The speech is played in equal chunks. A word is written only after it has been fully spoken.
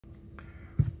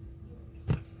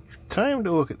Time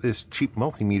to look at this cheap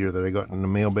multimeter that I got in the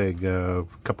mailbag a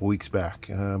couple weeks back.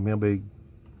 Mailbag,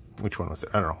 which one was it?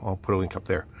 I don't know. I'll put a link up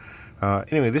there.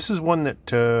 Anyway, this is one that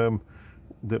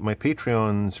that my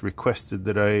Patreons requested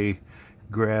that I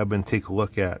grab and take a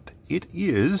look at. It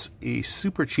is a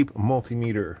super cheap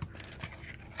multimeter.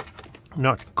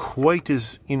 Not quite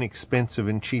as inexpensive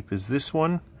and cheap as this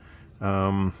one,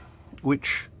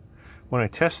 which, when I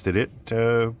tested it,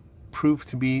 proved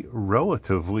to be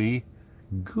relatively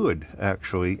good,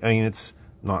 actually. I mean, it's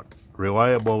not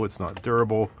reliable, it's not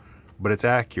durable, but it's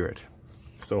accurate.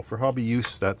 So for hobby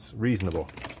use, that's reasonable.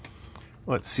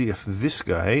 Let's see if this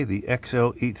guy, the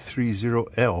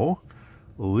XL830L,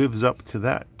 lives up to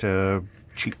that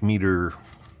cheap meter.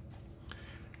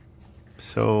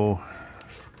 So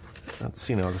let's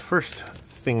see now. The first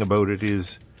thing about it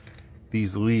is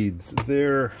these leads.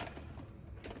 They're,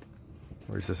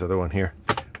 where's this other one here?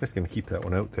 I'm just going to keep that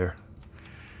one out there.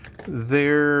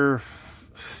 They're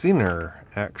thinner,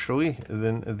 actually,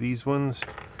 than these ones.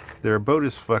 They're about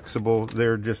as flexible.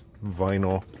 They're just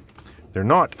vinyl. They're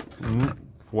not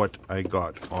what I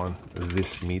got on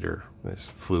this meter, this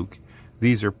Fluke.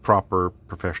 These are proper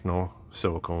professional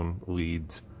silicone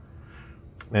leads.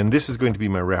 And this is going to be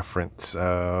my reference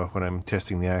when I'm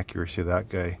testing the accuracy of that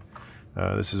guy.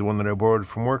 This is one that I borrowed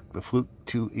from work, the Fluke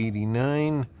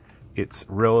 289. It's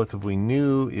relatively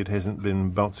new. It hasn't been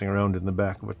bouncing around in the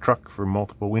back of a truck for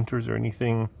multiple winters or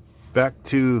anything. Back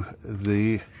to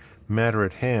the matter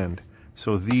at hand.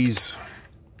 So these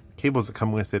cables that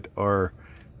come with it are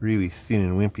really thin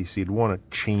and wimpy, so you'd want to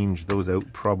change those out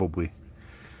probably.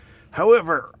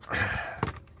 However,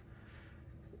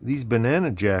 these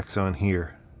banana jacks on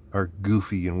here are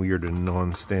goofy and weird and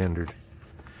non-standard.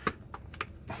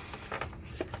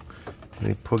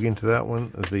 They plug into that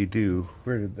one? They do.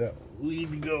 Where did that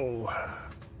lead go?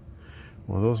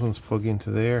 Well, those ones plug into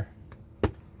there.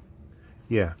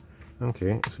 Yeah.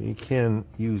 Okay, so you can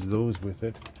use those with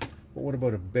it. But what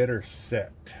about a better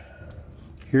set?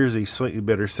 Here's a slightly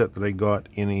better set that I got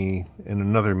in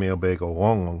another mailbag a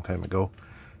long time ago.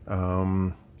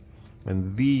 And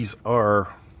these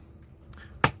are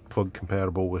plug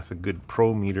compatible with a good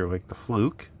pro meter like the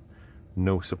Fluke.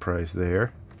 No surprise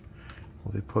there.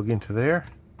 Will they plug into there?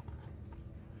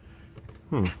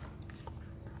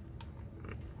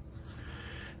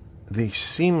 They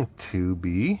seem to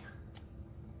be,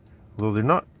 although they're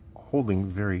not holding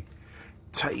very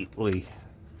tightly.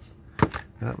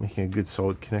 They're not making a good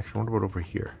solid connection. What about over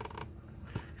here?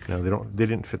 No, they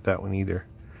didn't fit that one either.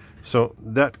 So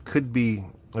that could be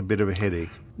a bit of a headache.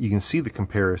 You can see the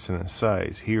comparison in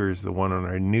size. Here is the one on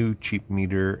our new cheap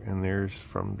meter, and there's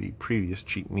from the previous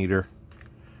cheap meter.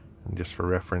 And just for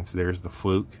reference, there's the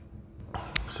Fluke.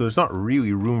 So there's not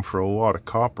really room for a lot of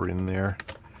copper in there.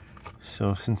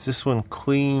 So since this one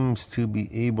claims to be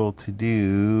able to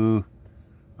do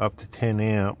up to 10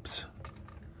 amps,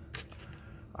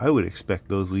 I would expect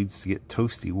those leads to get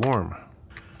toasty warm.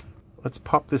 Let's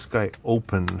pop this guy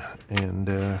open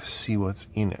and see what's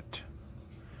in it.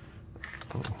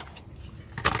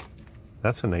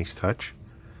 That's a nice touch.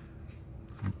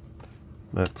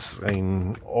 That's, I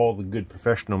mean, all the good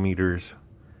professional meters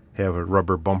have a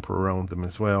rubber bumper around them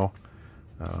as well.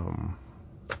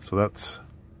 So that's,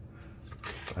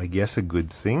 I guess, a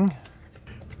good thing.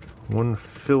 One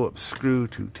Phillips screw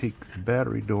to take the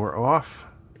battery door off.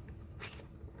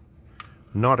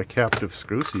 Not a captive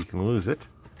screw, so you can lose it.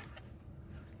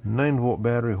 9-volt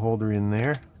battery holder in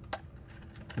there.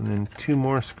 And then 2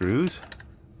 more screws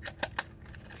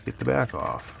to get the back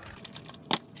off.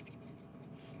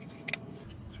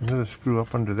 Another screw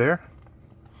up under there.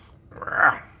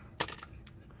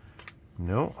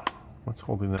 No. What's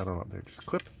holding that on up there? Just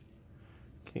clip.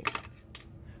 Okay.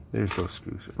 There's those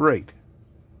screws. Right.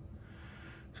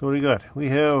 So what do we got? We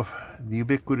have the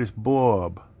ubiquitous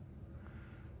blob.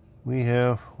 We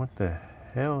have, what the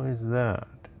hell is that?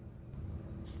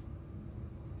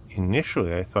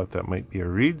 Initially I thought that might be a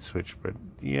reed switch, but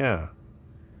yeah.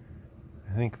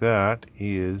 I think that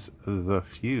is the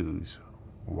fuse.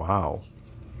 Wow.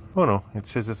 Oh no, it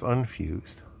says it's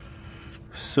unfused.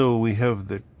 So we have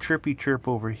the chirpy chirp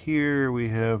over here. We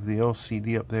have the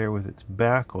LCD up there with its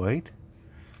backlight.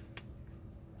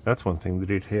 That's one thing that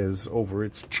it has over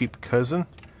its cheap cousin.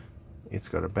 It's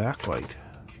got a backlight.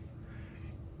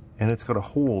 And it's got a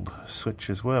hold switch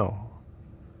as well.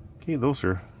 Okay, those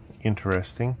are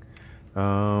interesting.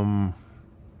 Mr.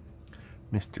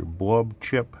 Blob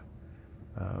chip.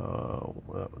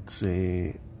 Let's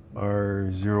say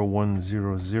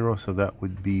R0100, so that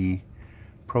would be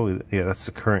probably, yeah, that's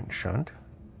the current shunt.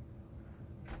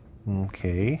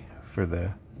 Okay, for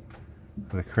the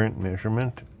current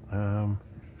measurement.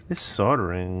 This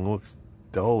soldering looks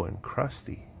dull and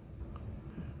crusty.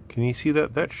 Can you see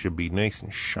that? That should be nice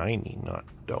and shiny, not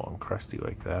dull and crusty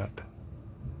like that.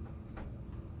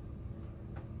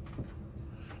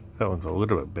 That one's a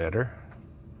little bit better.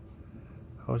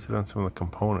 How is it on some of the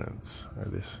components? Or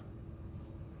this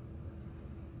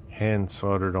hand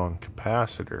soldered on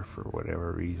capacitor for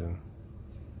whatever reason.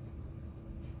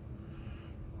 I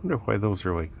wonder why those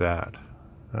are like that.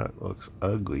 That looks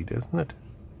ugly, doesn't it?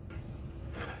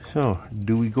 So,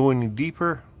 do we go any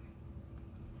deeper?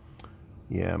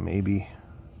 Yeah, maybe.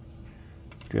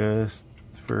 Just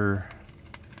for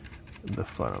the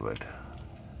fun of it.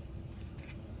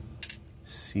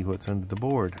 See what's under the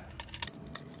board.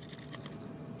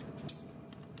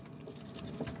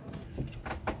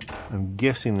 I'm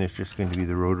guessing there's just going to be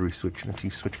the rotary switch and a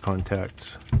few switch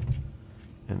contacts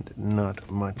and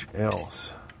not much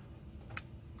else.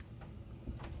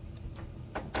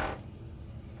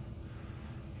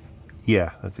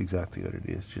 Yeah, that's exactly what it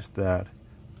is, just that.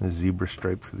 The zebra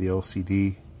stripe for the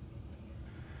LCD.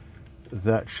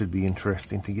 That should be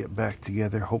interesting to get back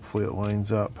together. Hopefully it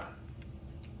lines up.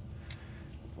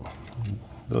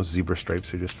 Those zebra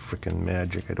stripes are just freaking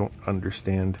magic. I don't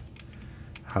understand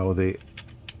how they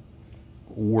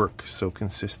work so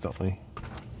consistently.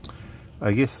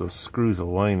 I guess those screws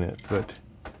align it, but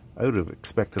I would have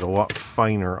expected a lot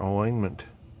finer alignment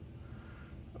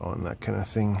on that kind of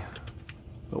thing.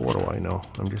 But what do I know?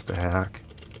 I'm just a hack.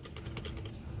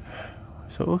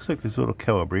 So it looks like there's a little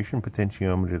calibration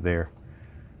potentiometer there.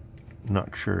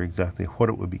 Not sure exactly what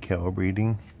it would be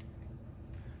calibrating,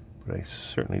 but I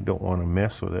certainly don't want to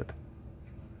mess with it.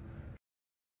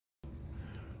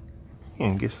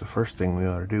 And I guess the first thing we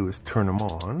ought to do is turn them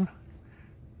on.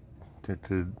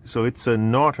 So it's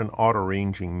not an auto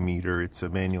ranging meter, it's a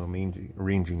manual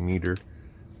ranging meter,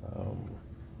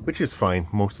 which is fine.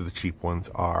 Most of the cheap ones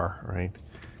are, right?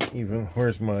 Even,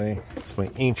 where's my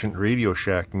ancient Radio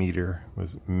Shack meter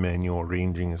was manual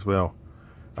ranging as well.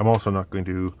 I'm also not going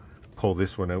to pull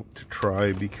this one out to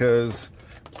try because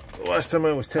the last time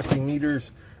I was testing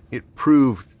meters, it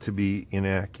proved to be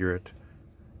inaccurate,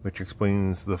 which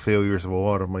explains the failures of a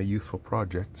lot of my youthful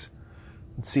projects.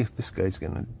 Let's see if this guy's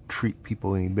going to treat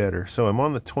people any better. So I'm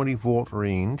on the 20 volt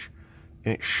range,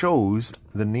 and it shows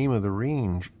the name of the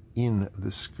range in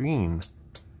the screen,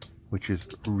 which is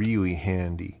really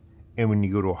handy. And when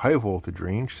you go to a high voltage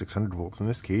range, 600 volts in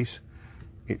this case,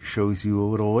 it shows you a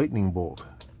little lightning bolt.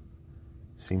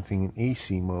 Same thing in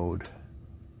AC mode.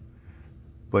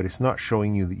 But it's not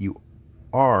showing you that you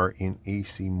are in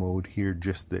AC mode here,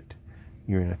 just that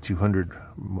you're in a 200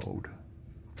 mode.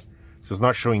 So it's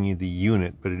not showing you the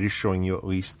unit, but it is showing you at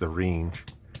least the range.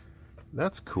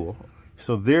 That's cool.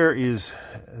 So there's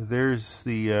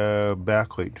the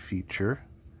backlight feature,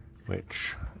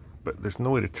 but there's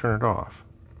no way to turn it off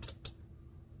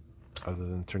other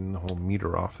than turning the whole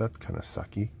meter off. That's kind of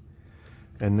sucky.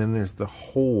 And then there's the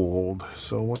hold.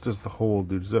 So what does the hold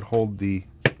do? Does that hold the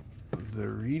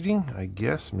reading? I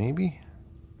guess, maybe.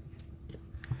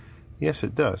 Yes,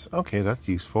 it does. Okay, that's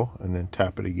useful. And then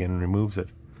tap it again and removes it.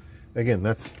 Again,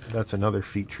 that's another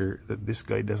feature that this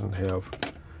guy doesn't have,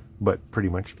 but pretty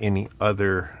much any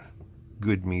other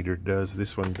good meter does.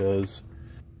 This one does.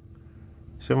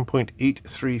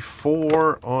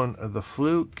 7.834 on the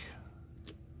Fluke.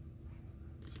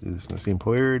 Let's do this in the same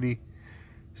polarity.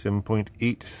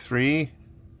 7.83.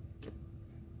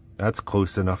 That's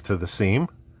close enough to the same.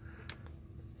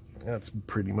 That's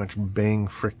pretty much bang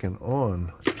frickin'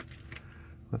 on.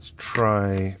 Let's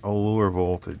try a lower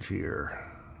voltage here.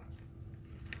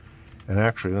 And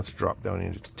actually, let's drop down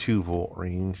into 2 volt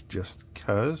range just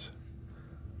because.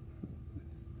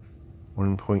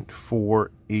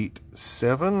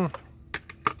 1.487.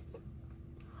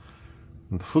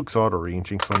 And the Fluke's auto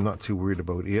ranging, so I'm not too worried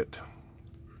about it.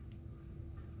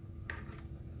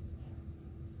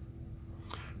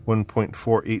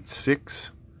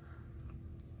 1.486.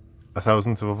 A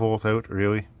thousandth of a volt out,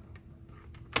 really?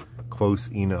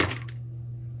 Close enough.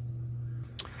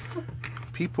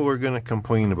 People are going to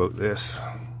complain about this.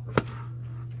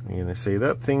 They're going to say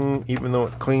that thing, even though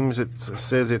it claims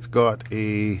says it's got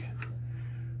a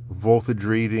voltage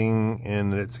rating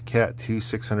and that it's a Cat 2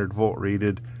 600 volt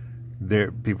rated,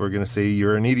 people are going to say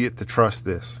you're an idiot to trust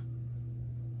this.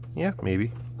 Yeah,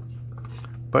 maybe.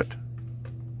 But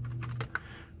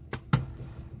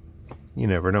you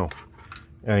never know.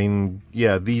 I mean,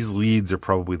 yeah, these leads are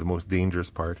probably the most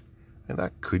dangerous part. And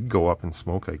that could go up in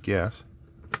smoke, I guess.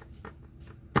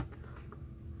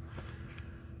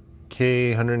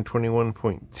 Okay,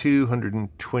 121.2,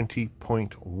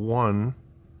 120.1,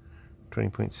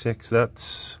 20.6.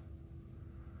 That's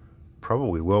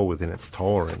probably well within its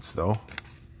tolerance, though.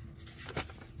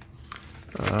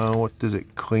 What does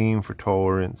it claim for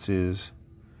tolerances?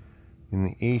 In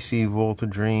the AC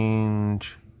voltage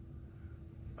range,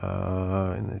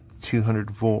 in the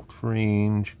 200 volt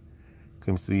range,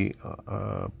 comes to be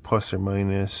plus or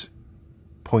minus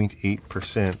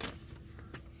 0.8%.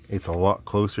 It's a lot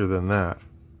closer than that.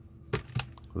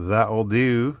 That'll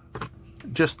do.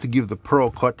 Just to give the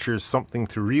pearl clutchers something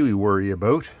to really worry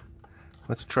about,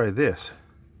 let's try this.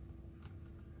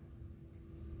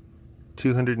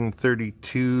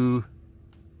 232.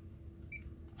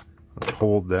 Let's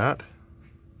hold that.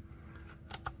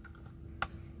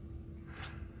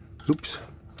 Oops.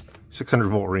 600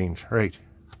 volt range. Right.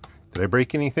 Did I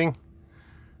break anything?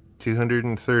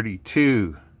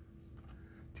 232.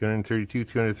 232,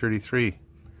 233.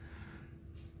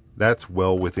 That's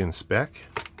well within spec.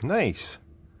 Nice.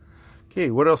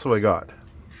 Okay, what else have I got?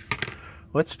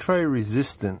 Let's try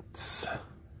resistance.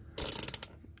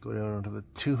 Go down onto the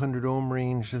 200 ohm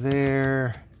range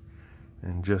there,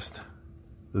 and just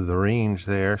the range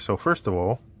there. So first of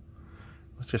all,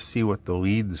 let's just see what the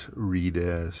leads read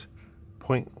as.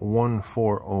 0.14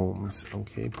 ohms.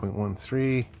 Okay,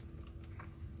 0.13.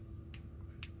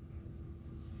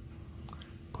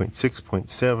 0.6,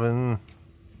 0.7.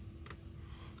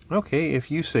 Okay, if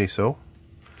you say so.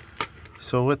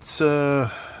 So let's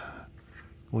we'll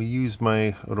use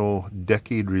my little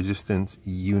decade resistance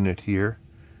unit here.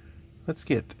 Let's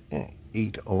get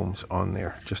 8 ohms on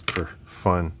there just for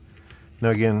fun.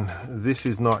 Now again, this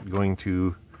is not going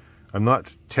to, I'm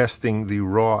not testing the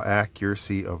raw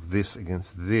accuracy of this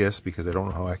against this because I don't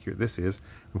know how accurate this is.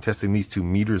 I'm testing these two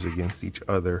meters against each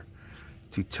other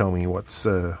to tell me what's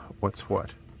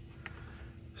what.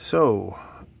 So,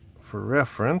 for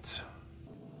reference,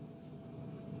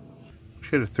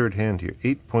 should have a third hand here,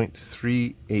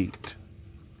 8.38.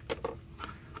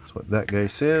 That's what that guy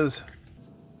says.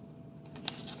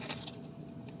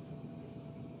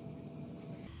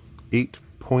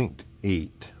 8.8.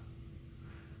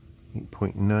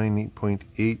 8.9,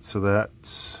 8.8, so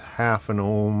that's half an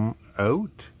ohm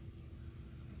out.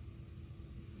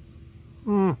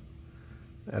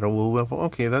 At a low level.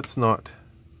 Okay, that's not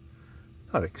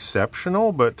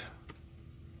exceptional, but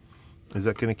is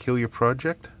that going to kill your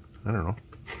project? I don't know.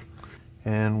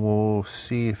 And we'll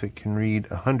see if it can read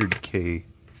 100K.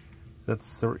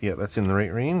 That's yeah, that's in the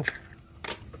right range.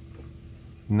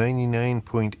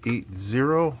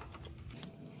 99.80.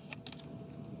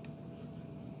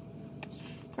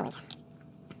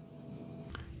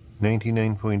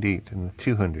 99.8 in the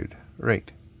 200.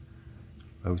 Right.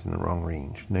 I was in the wrong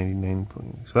range. 99.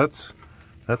 So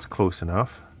that's close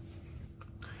enough.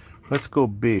 Let's go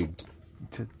big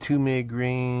to 2 meg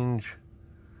range.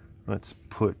 Let's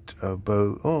put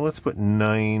about, let's put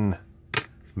 9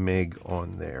 meg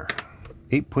on there.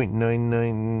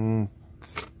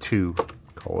 8.992,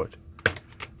 call it.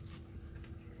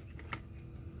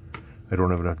 I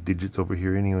don't have enough digits over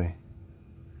here anyway.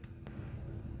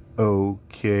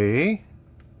 Okay.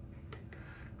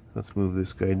 Let's move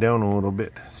this guy down a little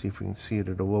bit. See if we can see it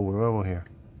at a lower level here.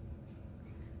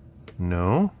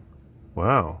 No?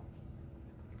 Wow.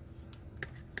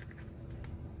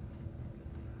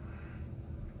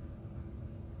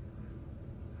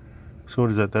 So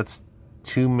what is that? That's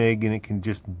 2 meg and it can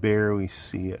just barely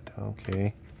see it.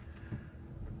 Okay.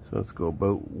 So let's go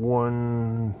about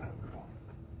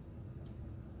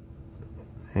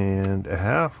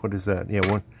 1.5. What is that? Yeah,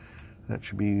 that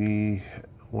should be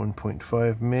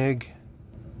 1.5 meg.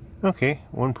 Okay,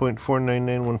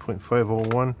 1.499,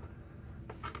 1.501.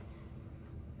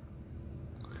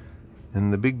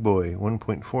 And the big boy,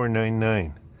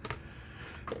 1.499.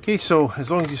 Okay, so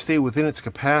as long as you stay within its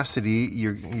capacity,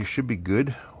 you should be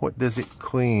good. What does it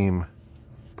claim?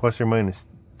 Plus or minus,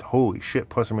 holy shit,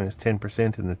 plus or minus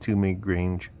 10% in the 2 meg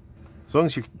range. As long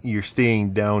as you're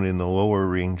staying down in the lower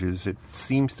ranges, it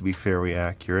seems to be fairly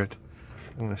accurate.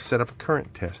 I'm going to set up a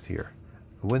current test here.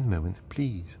 1 moment,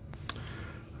 please.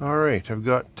 Alright, I've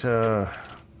got a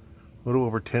little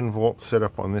over 10 volts set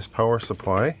up on this power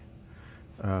supply.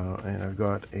 And I've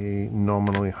got a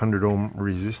nominally 100 ohm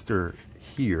resistor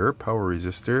here, power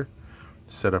resistor,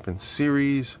 set up in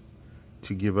series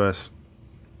to give us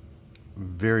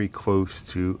very close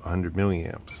to 100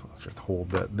 milliamps. Let's just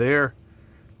hold that there,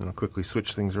 and I'll quickly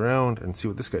switch things around and see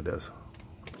what this guy does.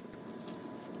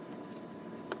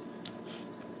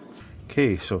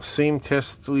 Okay, so same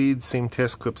test leads, same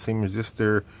test clip, same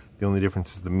resistor. The only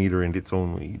difference is the meter and its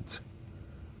own leads.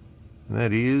 And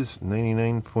that is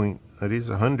 99 point, that is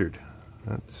 100.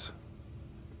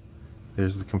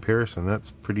 There's the comparison.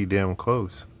 That's pretty damn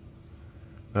close.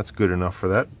 That's good enough for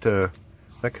that kind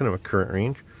of a current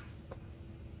range.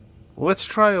 let's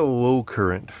try a low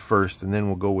current first, and then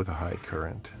we'll go with a high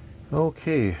current.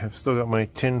 Okay, I've still got my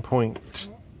 10 point,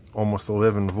 almost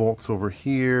 11 volts over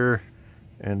here,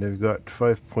 and I've got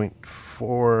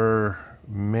 5.4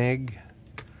 meg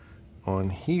on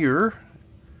here,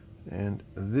 and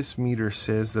this meter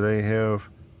says that I have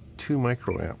 2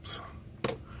 microamps.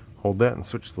 Hold that and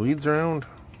switch the leads around.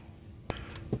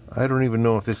 I don't even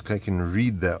know if this guy can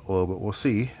read that low, but we'll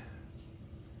see.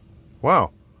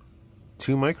 Wow,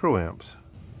 2 microamps.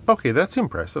 Okay, that's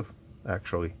impressive,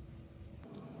 actually.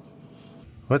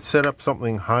 Let's set up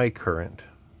something high current.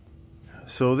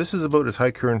 So this is about as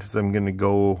high current as I'm going to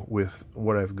go with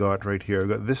what I've got right here. I've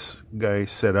got this guy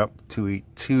set up to a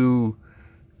 2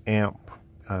 amp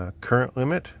current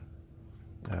limit,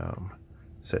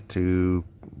 set to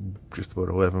just about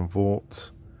 11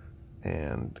 volts,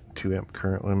 and 2 amp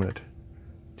current limit,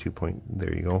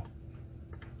 there you go.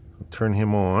 I'll turn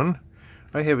him on.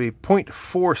 I have a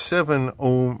 0.47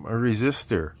 ohm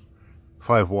resistor,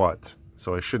 5 watts,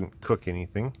 so I shouldn't cook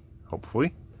anything,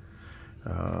 hopefully.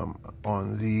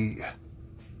 On the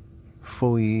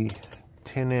fully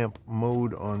 10 amp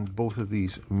mode on both of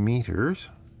these meters.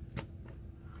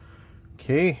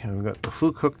 Okay, I've got the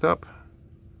fluke hooked up.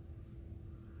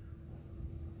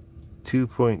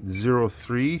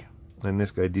 2.03, and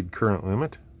this guy did current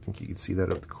limit. I think you can see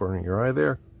that out the corner of your eye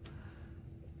there.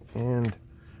 And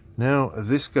now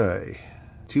this guy,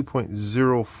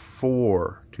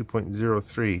 2.04,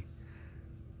 2.03.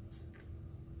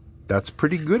 That's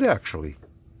pretty good, actually.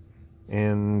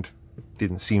 And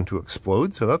didn't seem to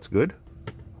explode, so that's good.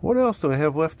 What else do I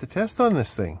have left to test on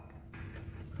this thing?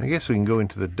 I guess we can go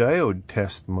into the diode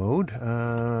test mode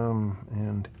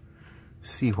and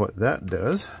see what that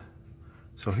does.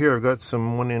 So here I've got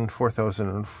some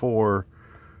 1N4004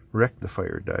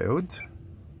 rectifier diodes.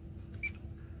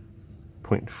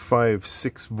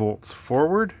 0.56 volts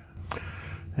forward.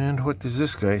 And what does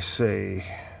this guy say?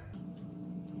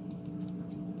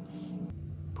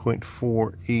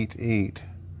 0.488.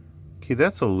 Okay,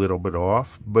 that's a little bit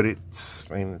off, but it's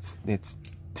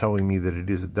telling me that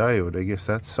it is a diode. I guess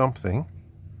that's something.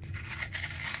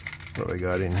 What do I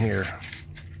got in here?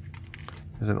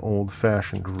 There's an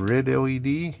old-fashioned red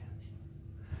LED.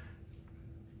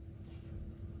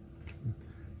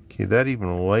 Okay, that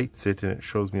even lights it, and it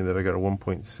shows me that I got a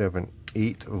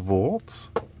 1.78 volts.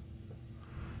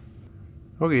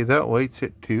 Okay, that lights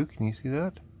it too. Can you see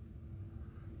that?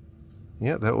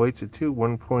 Yeah, that lights it too.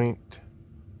 Come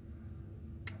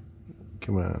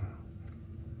on.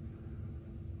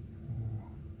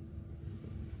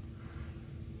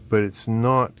 But it's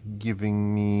not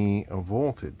giving me a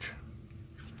voltage.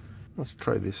 Let's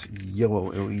try this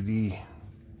yellow LED.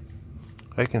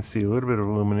 I can see a little bit of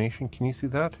illumination. Can you see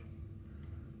that?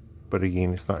 But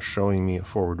again, it's not showing me a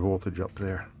forward voltage up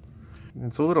there.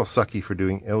 It's a little sucky for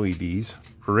doing LEDs.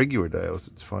 For regular diodes,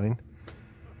 it's fine.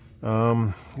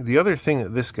 The other thing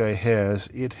that this guy has,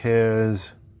 it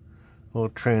has a little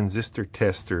transistor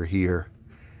tester here.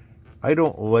 I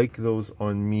don't like those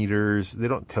on meters. They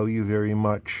don't tell you very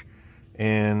much,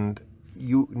 and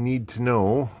you need to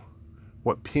know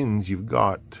what pins you've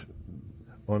got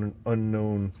on an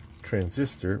unknown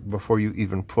transistor before you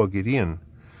even plug it in.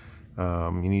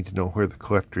 You need to know where the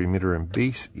collector, emitter, and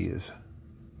base is.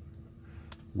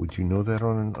 Would you know that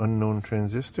on an unknown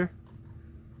transistor?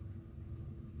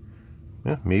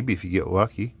 Yeah, maybe if you get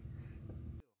lucky.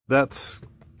 That's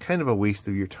kind of a waste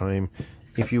of your time.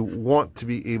 If you want to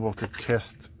be able to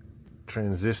test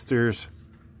transistors,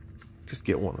 just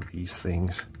get one of these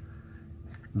things.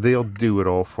 They'll do it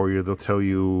all for you. They'll tell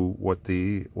you what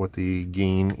the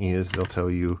gain is. They'll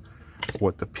tell you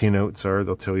what the pinouts are.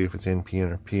 They'll tell you if it's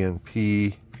NPN or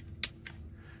PNP.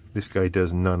 This guy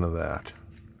does none of that.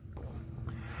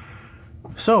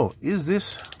 So, is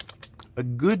this a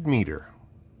good meter?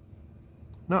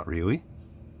 Not really.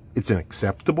 It's an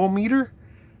acceptable meter.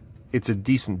 It's a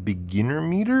decent beginner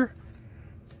meter.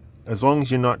 As long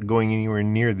as you're not going anywhere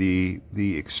near the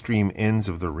extreme ends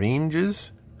of the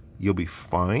ranges, you'll be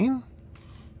fine.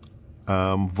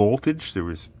 Voltage, it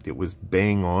was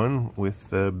bang on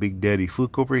with Big Daddy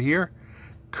Fluke over here.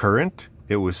 Current,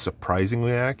 it was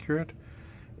surprisingly accurate.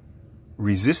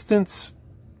 Resistance,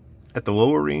 at the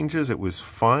lower ranges, it was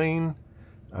fine.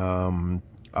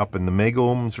 Up in the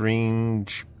megohms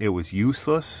range, it was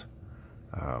useless.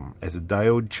 As a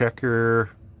diode checker,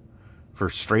 for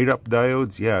straight up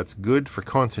diodes, yeah, it's good. For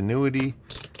continuity,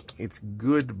 it's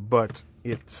good, but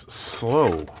it's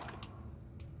slow.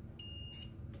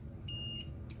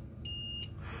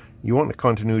 You want the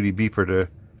continuity beeper to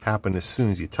happen as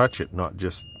soon as you touch it, not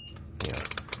just, yeah.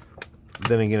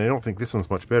 Then again, I don't think this one's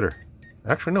much better.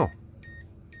 Actually, no.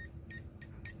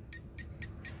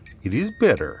 it is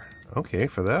better. Okay,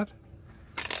 for that.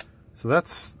 So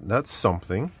that's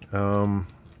something.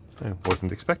 I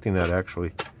wasn't expecting that,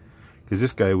 actually, because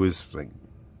this guy was like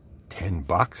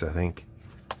 $10, I think.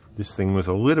 This thing was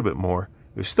a little bit more.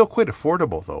 It was still quite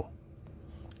affordable, though.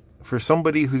 For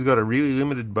somebody who's got a really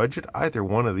limited budget, either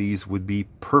one of these would be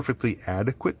perfectly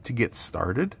adequate to get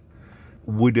started.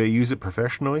 Would I use it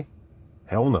professionally?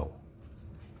 Hell no.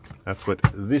 That's what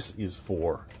this is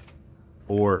for.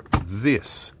 Or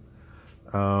this.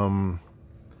 No,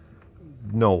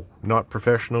 not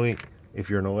professionally. If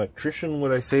you're an electrician,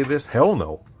 would I say this? Hell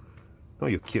no. No,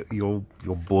 you'll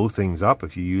blow things up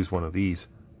if you use one of these.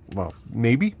 Well,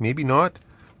 maybe not,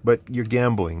 but you're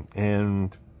gambling,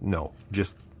 and no,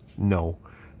 just no.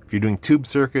 If you're doing tube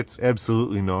circuits,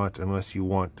 absolutely not, unless you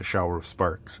want a shower of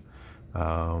sparks.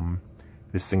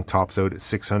 This thing tops out at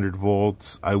 600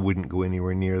 volts. I wouldn't go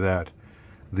anywhere near that.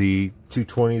 The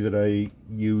 220 that I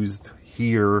used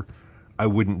here, I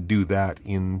wouldn't do that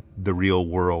in the real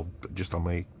world, just on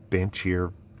my bench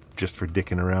here, just for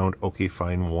dicking around. Okay,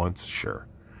 fine, once, sure.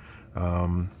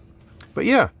 But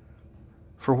yeah,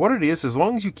 for what it is, as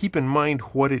long as you keep in mind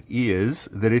what it is,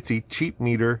 that it's a cheap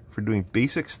meter for doing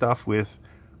basic stuff with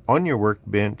on your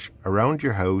workbench, around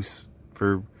your house,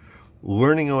 for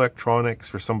learning electronics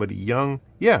for somebody young,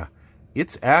 yeah,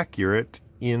 it's accurate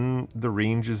in the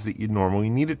ranges that you normally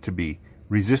need it to be.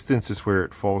 Resistance is where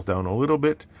it falls down a little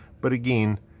bit, but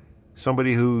again,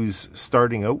 somebody who's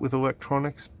starting out with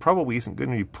electronics probably isn't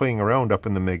going to be playing around up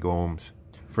in the mega ohms.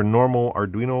 For normal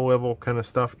Arduino level kind of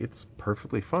stuff, it's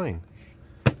perfectly fine.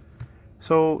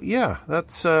 So yeah,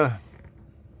 that's a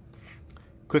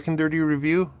quick and dirty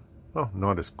review. Well,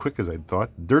 not as quick as I thought.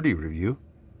 Dirty review.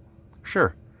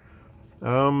 Sure.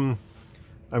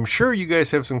 I'm sure you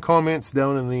guys have some comments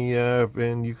down in the,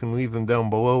 and you can leave them down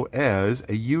below as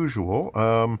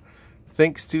usual.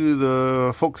 Thanks to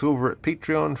the folks over at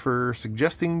Patreon for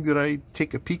suggesting that I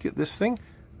take a peek at this thing.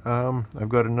 I've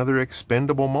got another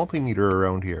expendable multimeter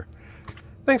around here.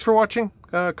 Thanks for watching.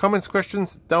 Comments,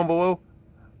 questions down below.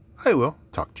 I will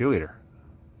talk to you later.